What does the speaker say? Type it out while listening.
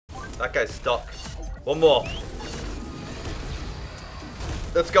That guy's stuck. One more.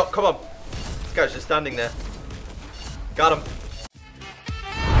 Let's go. Come on. This guy's just standing there. Got him.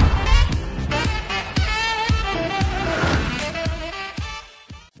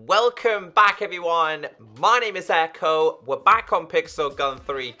 Welcome back, everyone. My name is Echo. We're back on Pixel Gun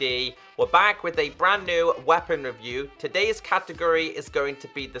 3D. We're back with a brand new weapon review. Today's category is going to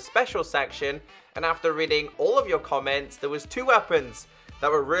be the special section. And after reading all of your comments, there was two weapons that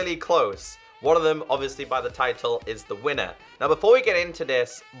were really close. One of them, obviously by the title, is the winner. Now, before we get into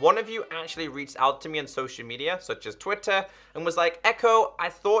this, one of you actually reached out to me on social media, such as Twitter, and was like, Echo, I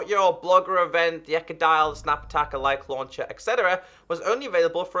thought your blogger event, the ECKOSOLDIER, Snap Attacker, Like Launcher, etc. was only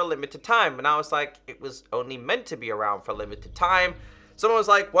available for a limited time. And I was like, it was only meant to be around for a limited time. Someone was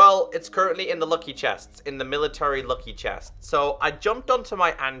like, well, it's currently in the lucky chests, in the military lucky chest. So I jumped onto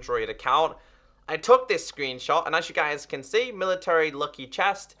my Android account. I took this screenshot, and as you guys can see, military lucky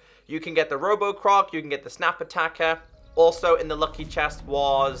chest. You can get the Robo-Croc, you can get the Snap Attacker. Also in the lucky chest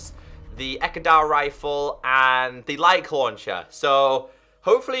was the ECKOSOLDIER rifle and the Like Launcher. So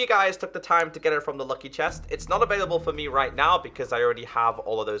hopefully you guys took the time to get it from the lucky chest. It's not available for me right now because I already have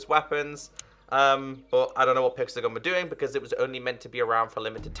all of those weapons. But I don't know what Pixel Gun were doing because it was only meant to be around for a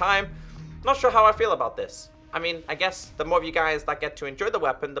limited time. Not sure how I feel about this. I mean, I guess the more of you guys that get to enjoy the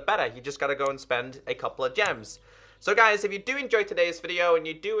weapon, the better. You just gotta go and spend a couple of gems. So guys, if you do enjoy today's video and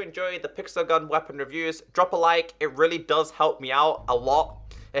you do enjoy the Pixel Gun weapon reviews, drop a like. It really does help me out a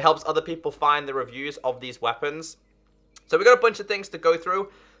lot. It helps other people find the reviews of these weapons. So we got a bunch of things to go through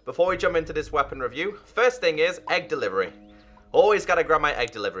before we jump into this weapon review. First thing is egg delivery. Always gotta grab my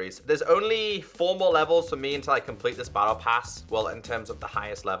egg deliveries. There's only 4 more levels for me until I complete this battle pass. Well, in terms of the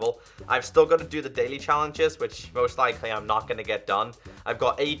highest level. I've still got to do the daily challenges, which most likely I'm not gonna get done. I've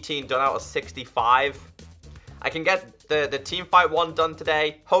got 18 done out of 65. I can get the team fight one done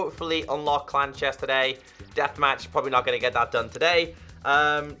today. Hopefully unlock clan chest today. Deathmatch, probably not gonna get that done today.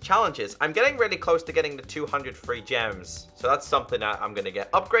 Challenges. I'm getting really close to getting the 200 free gems. So that's something that I'm gonna get.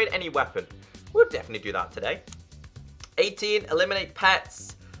 Upgrade any weapon. We'll definitely do that today. 18, eliminate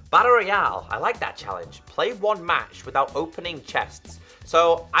pets. Battle Royale, I like that challenge. Play one match without opening chests.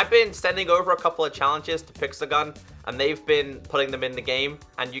 So I've been sending over a couple of challenges to Pixel Gun, and they've been putting them in the game.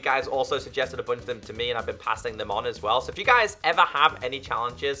 And you guys also suggested a bunch of them to me, and I've been passing them on as well. So if you guys ever have any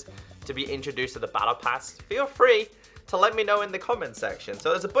challenges to be introduced to the Battle Pass, feel free to let me know in the comment section. So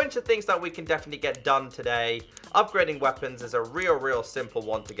there's a bunch of things that we can definitely get done today. Upgrading weapons is a real simple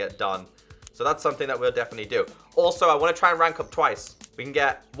one to get done. So that's something that we'll definitely do. Also, I want to try and rank up twice. We can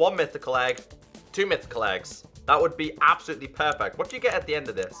get 1 mythical egg, 2 mythical eggs. That would be absolutely perfect. What do you get at the end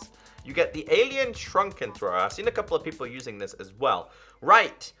of this? You get the alien shrunken thrower. I've seen a couple of people using this as well.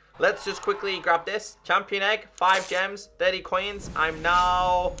 Right, let's just quickly grab this. Champion egg, 5 gems, 30 coins. I'm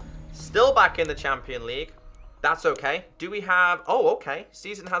now still back in the Champion League. That's okay. Do we have... Oh, okay.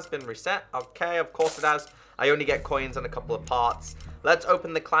 Season has been reset. Okay, of course it has. I only get coins on a couple of parts. Let's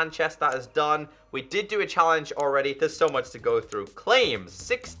open the clan chest. That is done. We did do a challenge already. There's so much to go through. Claims,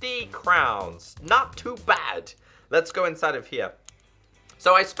 60 crowns. Not too bad. Let's go inside of here.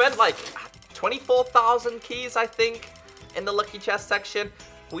 So I spent like 24,000 keys, I think, in the lucky chest section.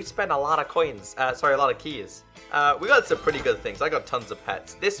 We spent a lot of coins. Sorry, a lot of keys. We got some pretty good things. I got tons of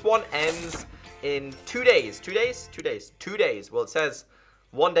pets. This one ends in 2 days. 2 days? 2 days. 2 days. Well, it says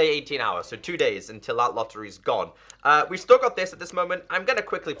 1 day, 18 hours. So 2 days until that lottery's gone. We still got this at this moment. I'm going to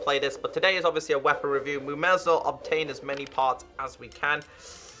quickly play this. But today is obviously a weapon review. We may as well obtain as many parts as we can.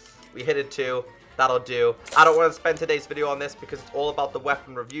 We hit it too. That'll do. I don't want to spend today's video on this because it's all about the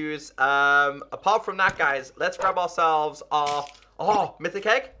weapon reviews. Apart from that, guys, let's grab ourselves our... Oh, mythic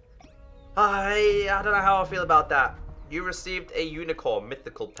egg? I don't know how I feel about that. You received a unicorn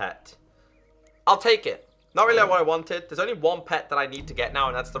mythical pet. I'll take it. Not really what I wanted. There's only one pet that I need to get now,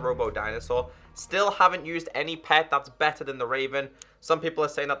 and that's the Robo Dinosaur. Still haven't used any pet that's better than the Raven. Some people are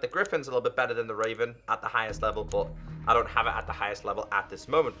saying that the Griffin's a little bit better than the Raven at the highest level, but I don't have it at the highest level at this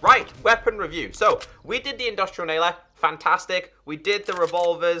moment. Right, weapon review. So, we did the Industrial Nailer. Fantastic. We did the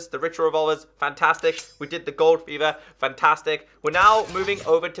revolvers, the ritual revolvers. Fantastic. We did the Gold Fever. Fantastic. We're now moving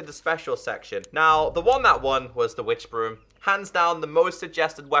over to the special section. Now, the one that won was the Witch Broom. Hands down, the most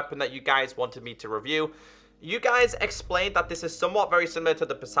suggested weapon that you guys wanted me to review. You guys explained that this is somewhat very similar to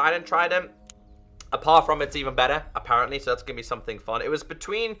the Poseidon Trident. Apart from it's even better, apparently, so that's going to be something fun. It was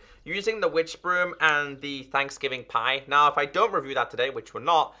between using the Witch Broom and the Thanksgiving Pie. Now, if I don't review that today, which we're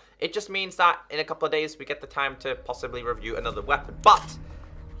not, it just means that in a couple of days, we get the time to possibly review another weapon. But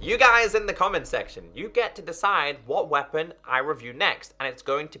you guys in the comment section, you get to decide what weapon I review next, and it's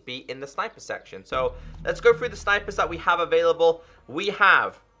going to be in the sniper section. So let's go through the snipers that we have available. We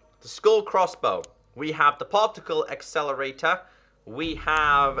have the skull crossbow. We have the particle accelerator. We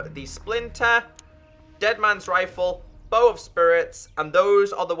have the splinter, dead man's rifle, bow of spirits, and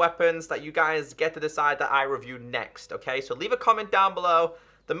those are the weapons that you guys get to decide that I review next, okay? So leave a comment down below.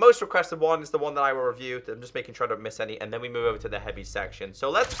 The most requested one is the one that I will review. I'm just making sure I don't miss any, and then we move over to the heavy section. So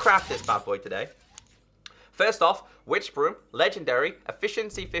let's craft this bad boy today. First off, Witch Broom, Legendary,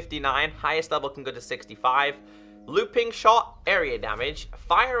 Efficiency 59, highest level can go to 65, Looping Shot, Area Damage,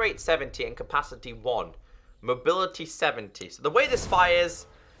 Fire Rate 70, and Capacity 1, Mobility 70. So the way this fires,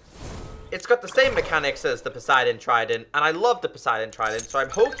 it's got the same mechanics as the Poseidon Trident, and I love the Poseidon Trident, so I'm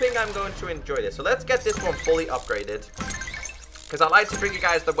hoping I'm going to enjoy this. So let's get this one fully upgraded, because I like to bring you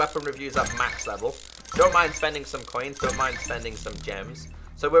guys the weapon reviews at max level. Don't mind spending some coins, don't mind spending some gems.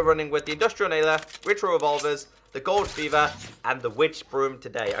 So we're running with the Industrial Nailer, Ritual Revolvers, the Gold Fever, and the Witch Broom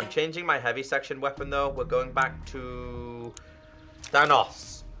today. I'm changing my heavy section weapon though. We're going back to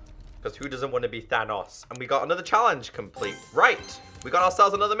Thanos, because who doesn't want to be Thanos? And we got another challenge complete. Right, we got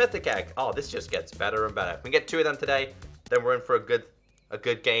ourselves another mythic egg. Oh, this just gets better and better. If we get 2 of them today, then we're in for a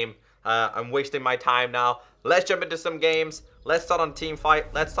good game. I'm wasting my time now. Let's jump into some games. Let's start on team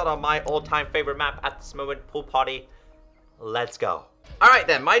fight. Let's start on my all-time favorite map at this moment, Pool Party. Let's go. All right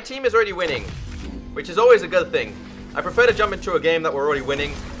then, my team is already winning, which is always a good thing. I prefer to jump into a game that we're already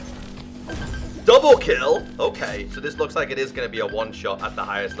winning. Double kill? Okay, so this looks like it is going to be a one-shot at the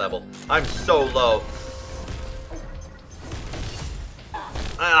highest level. I'm so low.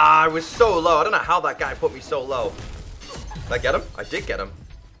 I was so low. I don't know how that guy put me so low. Did I get him? I did get him.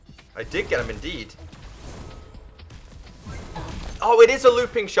 I did get him indeed. Oh, it is a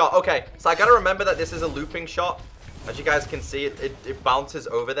looping shot. Okay, so I got to remember that this is a looping shot. As you guys can see, it bounces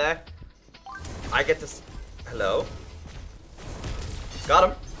over there. I get to... Hello? Got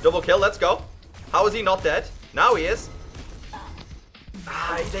him. Double kill. Let's go. How is he not dead? Now he is.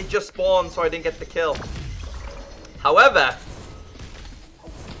 Ah, they just spawned, so I didn't get the kill. However,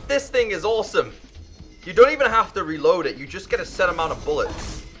 this thing is awesome. You don't even have to reload it. You just get a set amount of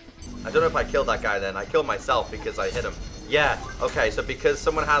bullets. I don't know if I killed that guy then. I killed myself because I hit him. Yeah. Okay, so because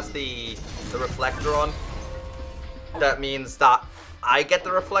someone has the reflector on, that means that I get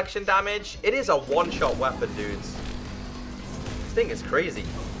the reflection damage. It is a one-shot weapon, dudes. This thing is crazy.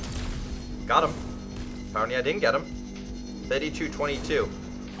 Got him. Apparently I didn't get him. 32-22.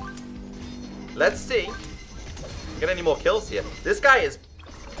 Let's see. Get any more kills here. This guy is...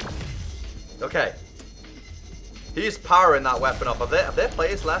 Okay. He's powering that weapon up. Are there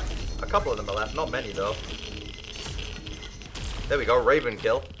players left? A couple of them are left. Not many, though. There we go. Raven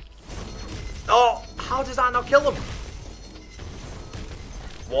kill. Oh! How does that not kill him?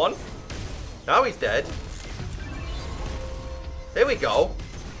 One. Now he's dead. There we go.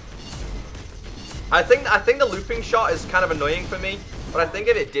 I think the looping shot is kind of annoying for me, but I think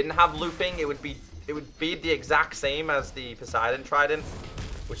if it didn't have looping, it would be the exact same as the Poseidon Trident,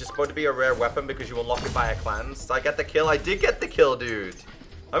 which is supposed to be a rare weapon because you unlock it by a cleanse. So I get the kill. I did get the kill, dude.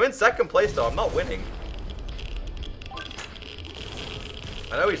 I'm in second place though. I'm not winning.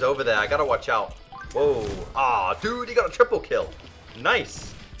 I know he's over there. I gotta watch out. Whoa. Ah, dude, he got a triple kill.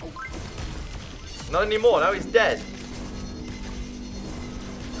 Nice. Not anymore. Now he's dead.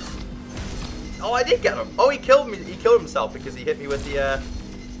 Oh, I did get him. Oh, he killed me. He killed himself because he hit me with the,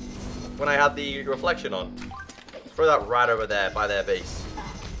 when I had the reflection on. Let's throw that right over there by their base.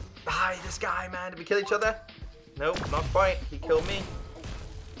 Hi, this guy, man. Did we kill each other? Nope, not quite. He killed me.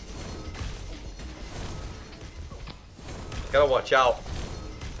 Gotta watch out.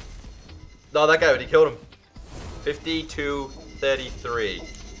 No, that guy already killed him. 52-33.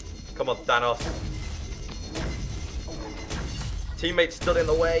 Come on, Thanos. Teammate stood in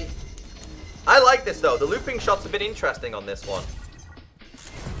the way. I like this though. The looping shot's a bit interesting on this one.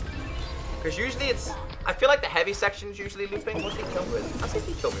 Because usually it's... I feel like the heavy section's usually looping. What did he kill me with? I think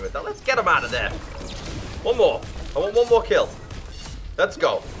he killed me with that. Let's get him out of there. One more. I want one more kill. Let's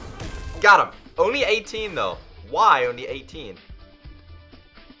go. Got him. Only 18 though. Why only 18?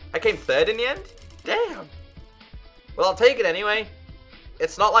 I came third in the end? Damn. Well, I'll take it anyway.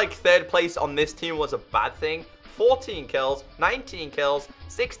 It's not like third place on this team was a bad thing. 14 kills, 19 kills,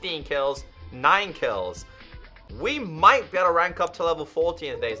 16 kills, 9 kills. We might be able to rank up to level 40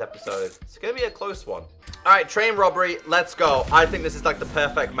 in today's episode. It's going to be a close one. Alright, train robbery. Let's go. I think this is like the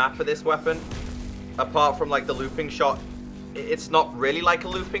perfect map for this weapon. Apart from like the looping shot. It's not really like a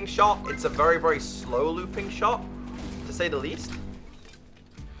looping shot. It's a very, very slow looping shot, to say the least.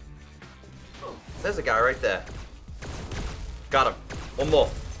 There's a guy right there. Got him. One more.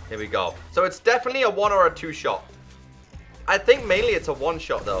 Here we go. So it's definitely a 1 or a 2 shot. I think mainly it's a 1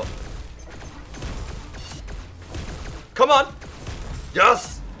 shot though. Come on.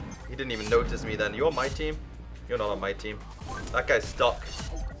 Yes. He didn't even notice me then. You on my team? You're not on my team. That guy's stuck.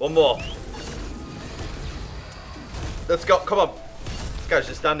 One more. Let's go. Come on. This guy's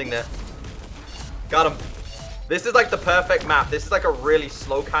just standing there. Got him. This is like the perfect map. This is like a really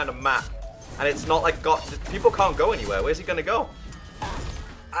slow kind of map. And it's not like people can't go anywhere. Where's he going to go?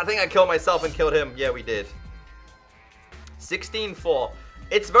 I think I killed myself and killed him. Yeah, we did. 16-4.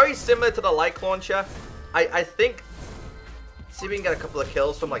 It's very similar to the Like Launcher. I think... See if we can get a couple of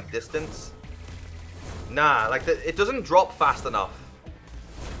kills from like distance. Nah, like it doesn't drop fast enough.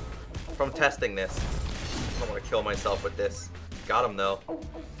 From testing this. I don't want to kill myself with this. Got him though.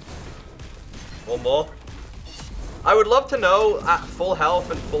 One more. I would love to know at full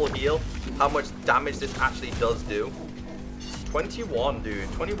health and full heal how much damage this actually does do. 21, dude.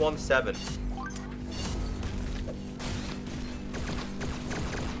 21-7.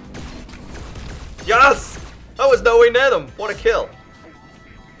 Yes! That was nowhere near them. What a kill.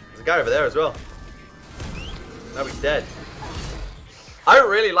 There's a guy over there as well. Now he's dead. I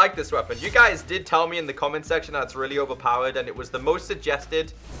really like this weapon. You guys did tell me in the comment section that it's really overpowered, and it was the most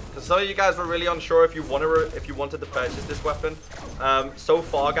suggested. Because some of you guys were really unsure if you wanted to purchase this weapon. So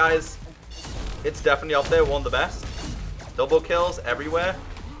far, guys, it's definitely up there, one of the best. Double kills everywhere.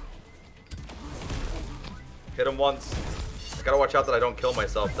 Hit him once. I gotta watch out that I don't kill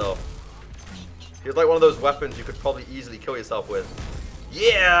myself, though. He's like one of those weapons you could probably easily kill yourself with.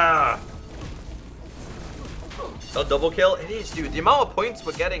 Yeah! A double kill? It is, dude. The amount of points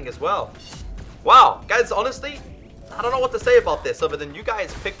we're getting as well. Wow. Guys, honestly, I don't know what to say about this other than you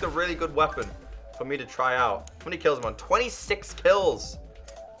guys picked a really good weapon for me to try out. How many kills am I on? 26 kills.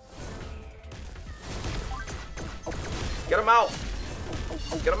 Get him out.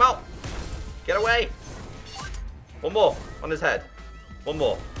 Get him out. Get away. One more on his head. One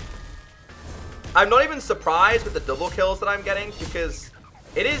more. I'm not even surprised with the double kills that I'm getting because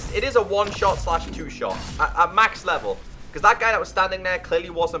it is a one-shot / two-shot at max level. Because that guy that was standing there clearly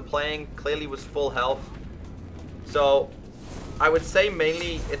wasn't playing, clearly was full health. So I would say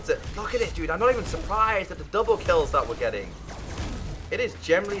mainly it's a... Look at it, dude. I'm not even surprised at the double kills that we're getting. It is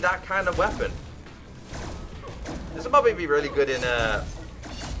generally that kind of weapon. This will probably be really good in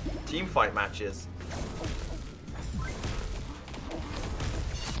team fight matches.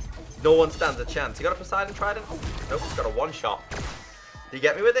 No one stands a chance. He got a Poseidon Trident? Nope, he's got a one-shot. Did he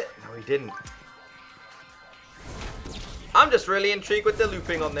get me with it? No, he didn't. I'm just really intrigued with the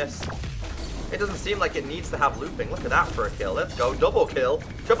looping on this. It doesn't seem like it needs to have looping. Look at that for a kill. Let's go. Double kill.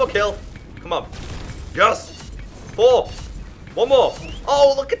 Triple kill. Come on. Yes. 4. One more.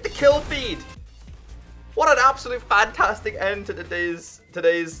 Oh, look at the kill feed. What an absolute fantastic end to today's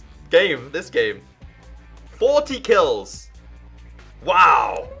game. This game. 40 kills.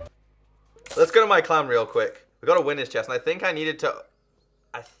 Wow. Let's go to my clan real quick. We got to win this chest, and I think we needed to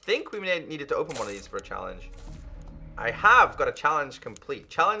open one of these for a challenge. I have got a challenge complete.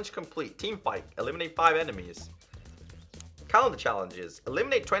 Challenge complete. Team fight. Eliminate 5 enemies. Calendar challenges.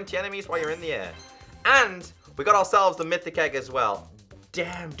 Eliminate 20 enemies while you're in the air. And we got ourselves the mythic egg as well.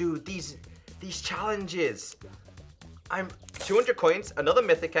 Damn, dude, these challenges. I'm 200 coins, another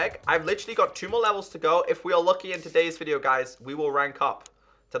mythic egg. I've literally got 2 more levels to go. If we are lucky in today's video, guys, we will rank up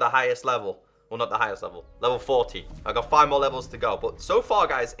to the highest level. Well, not the highest level. Level 40. I got 5 more levels to go. But so far,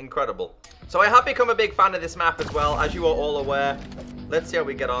 guys, incredible. So I have become a big fan of this map as well, as you are all aware. Let's see how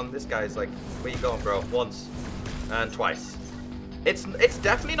we get on. This guy's like, where you going, bro? Once and twice. It's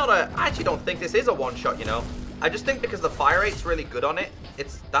definitely not a... I actually don't think this is a one-shot, you know. I just think because the fire rate's really good on it,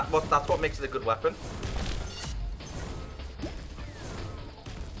 that's what makes it a good weapon.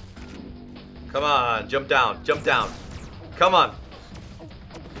 Come on, jump down, jump down. Come on.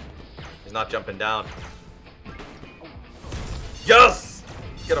 He's not jumping down. Yes!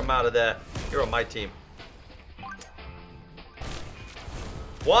 Get him out of there. You're on my team.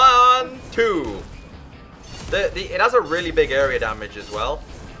 1, 2. It has a really big area damage as well,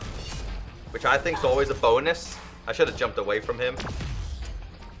 which I think is always a bonus. I should have jumped away from him.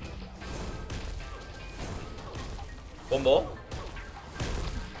 One more.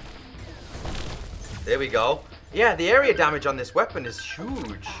 There we go. Yeah, the area damage on this weapon is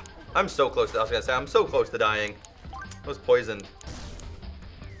huge. I'm so close to, I was gonna say, I'm so close to dying. I was poisoned.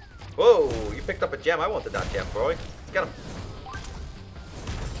 Whoa, you picked up a gem. I wanted that gem, bro. Let's get him.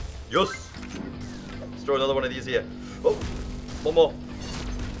 Yes. Let's throw another one of these here. Oh, one more.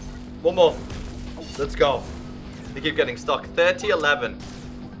 One more. Let's go. They keep getting stuck. 30-11.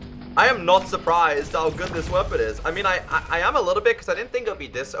 I am not surprised how good this weapon is. I mean, I am a little bit because I didn't think it would be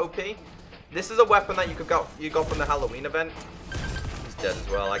this OP. This is a weapon that you got from the Halloween event. He's dead as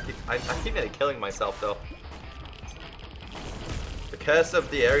well. I keep nearly killing myself though. curse of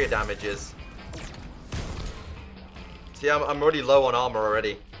the area damages. See, I'm already low on armor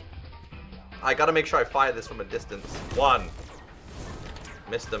already. I gotta make sure I fire this from a distance. 1.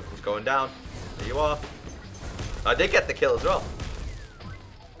 Missed him. He's going down. There you are. I did get the kill as well.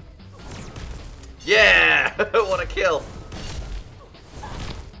 Yeah! What a kill.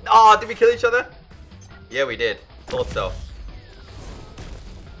 Oh, did we kill each other? Yeah, we did. Thought so.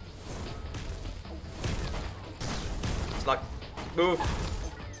 It's like, move.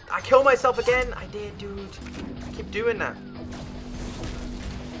 I killed myself again. I did, dude. I keep doing that.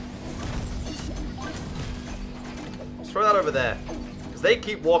 Let's throw that over there. Because they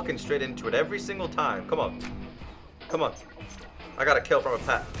keep walking straight into it every single time. Come on. Come on. I got a kill from a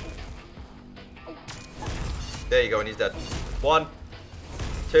pet. There you go, and he's dead. 1,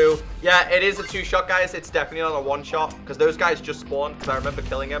 2. Yeah, it is a 2-shot, guys. It's definitely not a 1-shot. Because those guys just spawned. Because I remember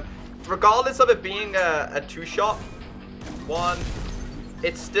killing him. Regardless of it being a 2-shot. 1.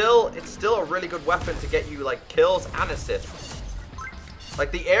 It's still a really good weapon to get you, like, kills and assists.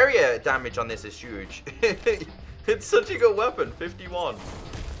 Like, the area damage on this is huge. It's such a good weapon. 51.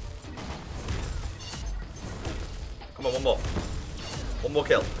 Come on, one more. One more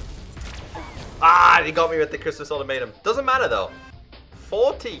kill. Ah, he got me with the Christmas ultimatum. Doesn't matter, though.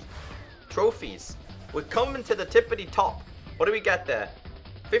 40 trophies. We're coming to the tippity top. What do we get there?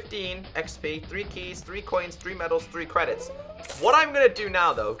 15 XP, 3 keys, 3 coins, 3 medals, 3 credits. What I'm going to do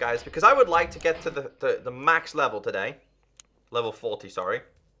now, though, guys, because I would like to get to the max level today. Level 40, sorry.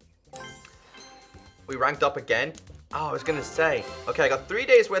 We ranked up again. Oh, I was going to say. Okay, I got 3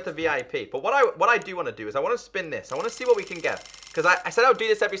 days worth of VIP. But what I do want to do is I want to spin this. I want to see what we can get. Because I said I would do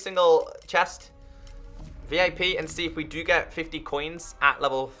this every single chest. VIP, and see if we do get 50 coins at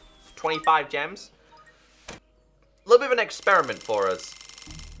level 25 gems. A little bit of an experiment for us.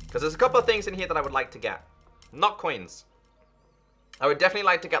 Because there's a couple of things in here that I would like to get. Not coins. I would definitely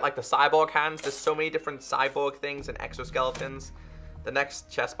like to get, like, the cyborg hands. There's so many different cyborg things and exoskeletons. The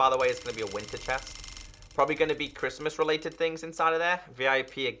next chest, by the way, is going to be a winter chest. Probably going to be Christmas-related things inside of there.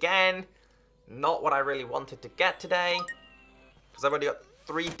 VIP again. Not what I really wanted to get today. Because I've already got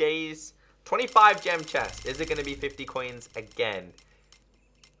 3 days. 25 gem chest. Is it going to be 50 coins again?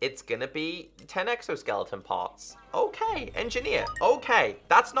 It's going to be 10 exoskeleton parts. Okay. Engineer. Okay.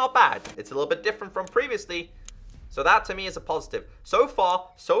 That's not bad. It's a little bit different from previously. So that to me is a positive. So far,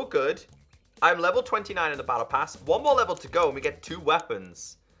 so good. I'm level 29 in the battle pass. 1 more level to go and we get 2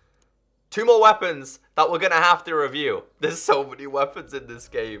 weapons. 2 more weapons that we're going to have to review. There's so many weapons in this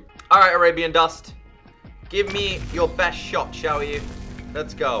game. Alright, Arabian Dust. Give me your best shot, shall you?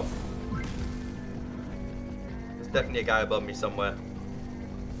 Let's go. There's definitely a guy above me somewhere.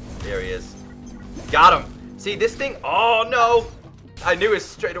 There he is. Got him. See, this thing... Oh, no. I knew it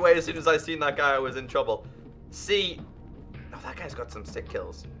straight away as soon as I seen that guy I was in trouble. See... Oh, that guy's got some sick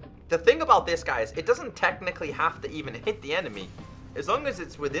kills. The thing about this, guys, it doesn't technically have to even hit the enemy. As long as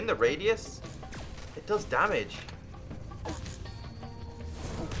it's within the radius, it does damage.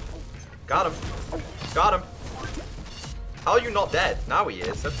 Got him. Got him. How are you not dead? Now he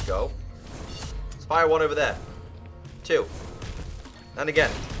is. Let's go. Let's fire 1 over there. 2. And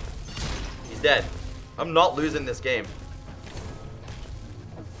again. He's dead. I'm not losing this game.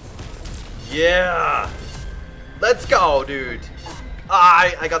 Yeah. Let's go, dude.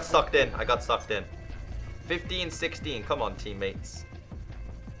 Ah, I got sucked in. I got sucked in. 15, 16. Come on, teammates.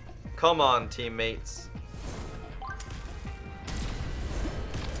 Come on, teammates.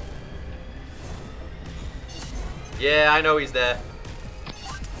 Yeah, I know he's there.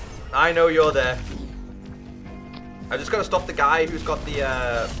 I know you're there. I just gotta stop the guy who's got the,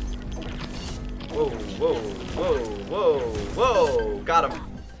 Whoa, whoa, whoa, whoa, whoa. Got him.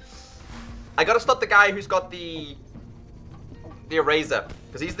 I gotta stop the guy who's got the eraser.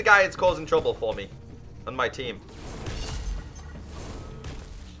 Because he's the guy that's causing trouble for me. On my team.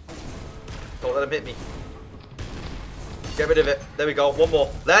 Don't let him hit me. Get rid of it. There we go. 1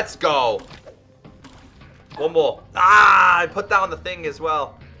 more. Let's go. 1 more. Ah, I put down the thing as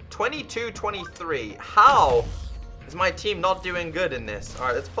well. 22-23. How is my team not doing good in this?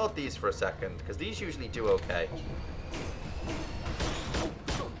 Alright, let's pull out these for a second. Because these usually do okay.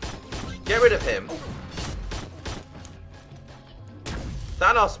 Get rid of him.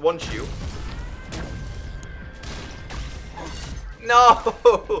 Thanos wants you.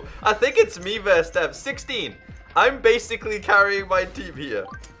 No! I think it's me versus them. 16. I'm basically carrying my team here.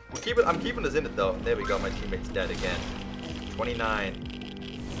 I'm keeping us in it, though. There we go. My teammate's dead again. 29.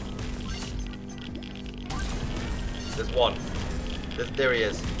 There's 1. There he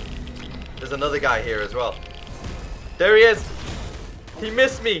is. There's another guy here as well. There he is. He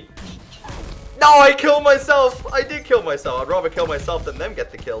missed me. No, I killed myself. I did kill myself. I'd rather kill myself than them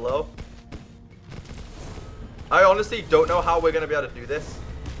get the kill, though. I honestly don't know how we're going to be able to do this.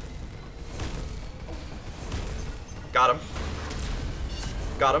 Got him.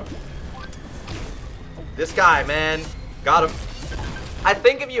 Got him. This guy, man. Got him. I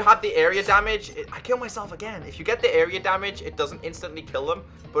think if you have the area damage, I kill myself again. If you get the area damage, it doesn't instantly kill them.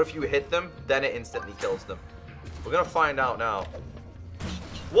 But if you hit them, then it instantly kills them. We're going to find out now.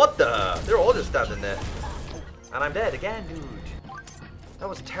 What the? They're all just standing there. And I'm dead again, dude. That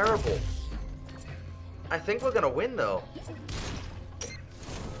was terrible. I think we're going to win, though.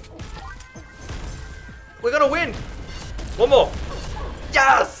 We're going to win. One more.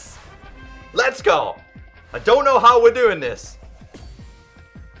 Yes! Let's go. I don't know how we're doing this.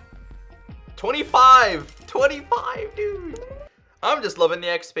 25. 25, dude. I'm just loving the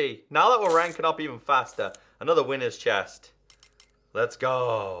XP. Now that we're ranking up even faster. Another winner's chest. Let's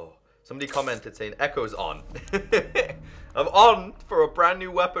go. Somebody commented saying Echo's on. I'm on for a brand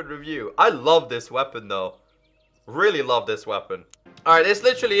new weapon review. I love this weapon though. Really love this weapon. Alright, this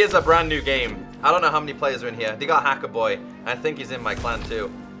literally is a brand new game. I don't know how many players are in here. They got Hacker Boy. I think he's in my clan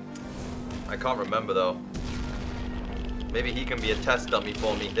too. I can't remember though. Maybe he can be a test dummy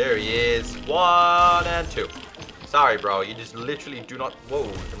for me. There he is. 1 and 2. Sorry, bro. You just literally do not... Whoa,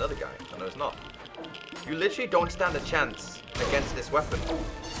 it's another guy. Oh, no, it's not. You literally don't stand a chance against this weapon.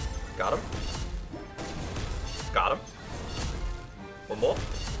 Got him. Got him. One more.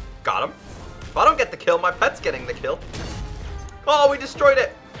 Got him. If I don't get the kill, my pet's getting the kill. Oh, we destroyed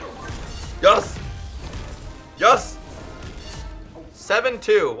it. Yes. Yes.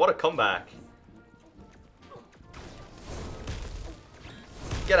 7-2. What a comeback.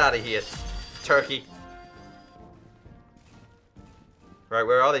 Get out of here, turkey. Right,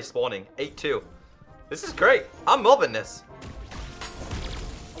 where are they spawning? 8-2. This is great. I'm loving this.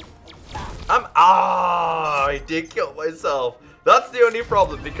 I did kill myself. That's the only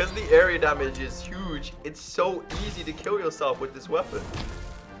problem. Because the area damage is huge, it's so easy to kill yourself with this weapon.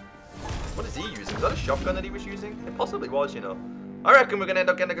 What is he using? Is that a shotgun that he was using? It possibly was, you know. I reckon we're going to end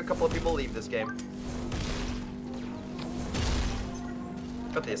up getting a couple of people leave this game.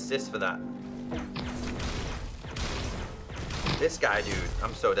 Got the assist for that. This guy, dude.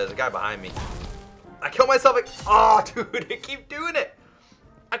 I'm so dead. There's a guy behind me. I killed myself. Oh, dude. I keep doing it.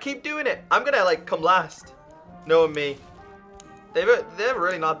 I keep doing it. I'm going to, like, come last. Knowing me. They're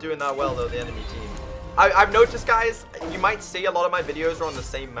really not doing that well, though, the enemy team. I've noticed, guys, you might see a lot of my videos are on the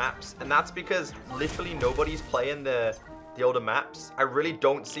same maps. And that's because literally nobody's playing the older maps. I really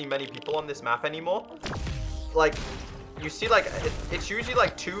don't see many people on this map anymore. Like... You see, like, it's usually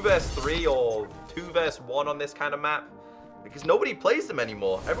like 2 vs 3 or 2 vs 1 on this kind of map. Because nobody plays them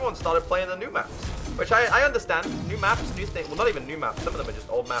anymore. Everyone started playing the new maps. Which I understand. New maps, new things. Well, not even new maps. Some of them are just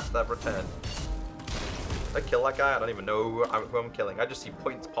old maps that have returned. Did I kill that guy? I don't even know who I'm killing. I just see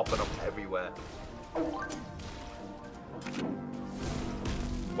points popping up everywhere.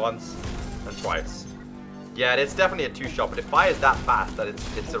 Once and twice. Yeah, it's definitely a 2-shot. But it fires that fast that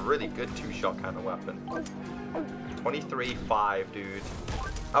it's a really good 2-shot kind of weapon. 23-5, dude.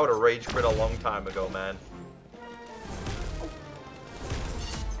 I would have rage quit a long time ago, man.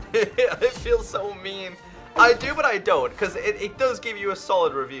 It feels so mean. I do, but I don't, because it does give you a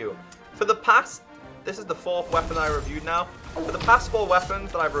solid review. For the past, this is the 4th weapon I reviewed now. For the past 4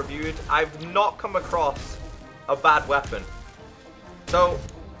 weapons that I've reviewed, I've not come across a bad weapon. So,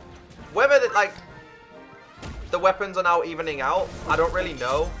 whether the weapons are now evening out, I don't really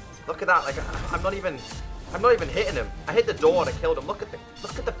know. Look at that, like I'm not even hitting him. I hit the door and I killed him. Look at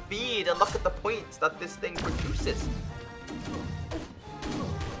the feed and look at the points that this thing produces.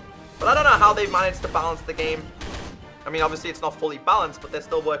 But I don't know how they've managed to balance the game. I mean, obviously it's not fully balanced, but they're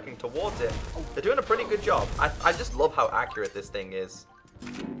still working towards it. They're doing a pretty good job. I just love how accurate this thing is.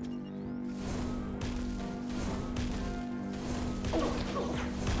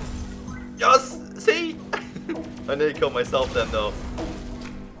 Yes! See? I nearly killed myself then, though.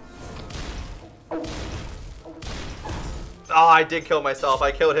 Oh, I did kill myself.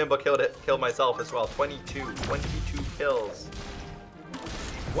 I killed him, but killed myself as well. 22 kills.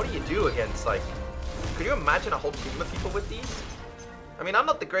 What do you do against, like... Could you imagine a whole team of people with these? I mean, I'm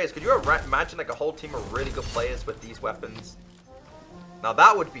not the greatest. Could you imagine, like, a whole team of really good players with these weapons? Now,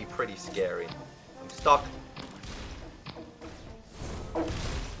 that would be pretty scary. I'm stuck.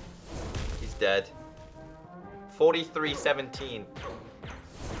 He's dead. 43-17.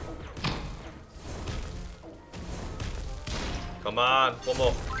 Come on, one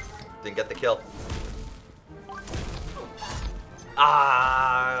more. Didn't get the kill.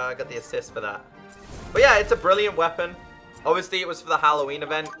 Ah, I got the assist for that. But yeah, it's a brilliant weapon. Obviously, it was for the Halloween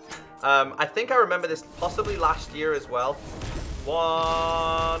event. I think I remember this possibly last year as well.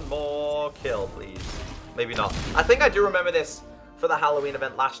 One more kill, please. Maybe not. I think I do remember this for the Halloween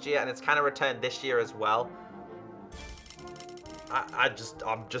event last year, and it's kind of returned this year as well. I'm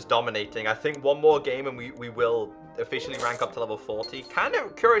just dominating. I think one more game and we will officially rank up to level 40. Kind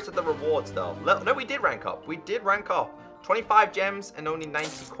of curious at the rewards though. No, we did rank up. We did rank up. 25 gems and only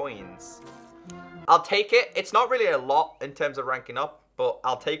 90 coins. I'll take it. It's not really a lot in terms of ranking up, but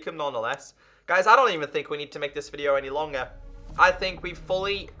I'll take them nonetheless. Guys, I don't even think we need to make this video any longer. I think we've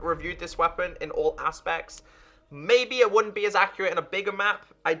fully reviewed this weapon in all aspects. Maybe it wouldn't be as accurate in a bigger map.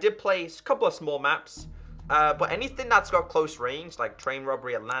 I did play a couple of small maps. But anything that's got close range, like Train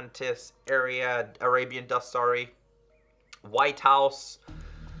Robbery, Atlantis, Arabian Dust, White House,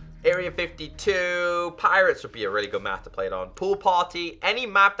 Area 52, Pirates would be a really good map to play it on. Pool Party, any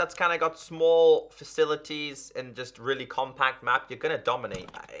map that's kind of got small facilities and just really compact map, you're going to dominate.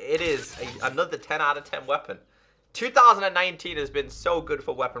 It is another 10 out of 10 weapon. 2019 has been so good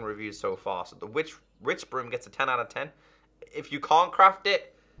for weapon reviews so far. So the Rich Broom gets a 10 out of 10. If you can't craft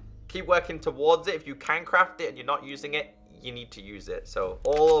it, keep working towards it. If you can craft it and you're not using it, you need to use it. So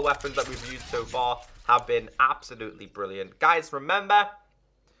all the weapons that we've used so far have been absolutely brilliant. Guys, remember,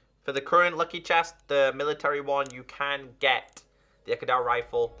 for the current lucky chest, the military one, you can get the ECKOSOLDIER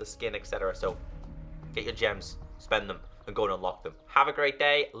rifle, the skin, etc. So get your gems, spend them, and go and unlock them. Have a great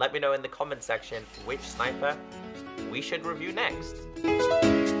day. Let me know in the comment section which sniper we should review next.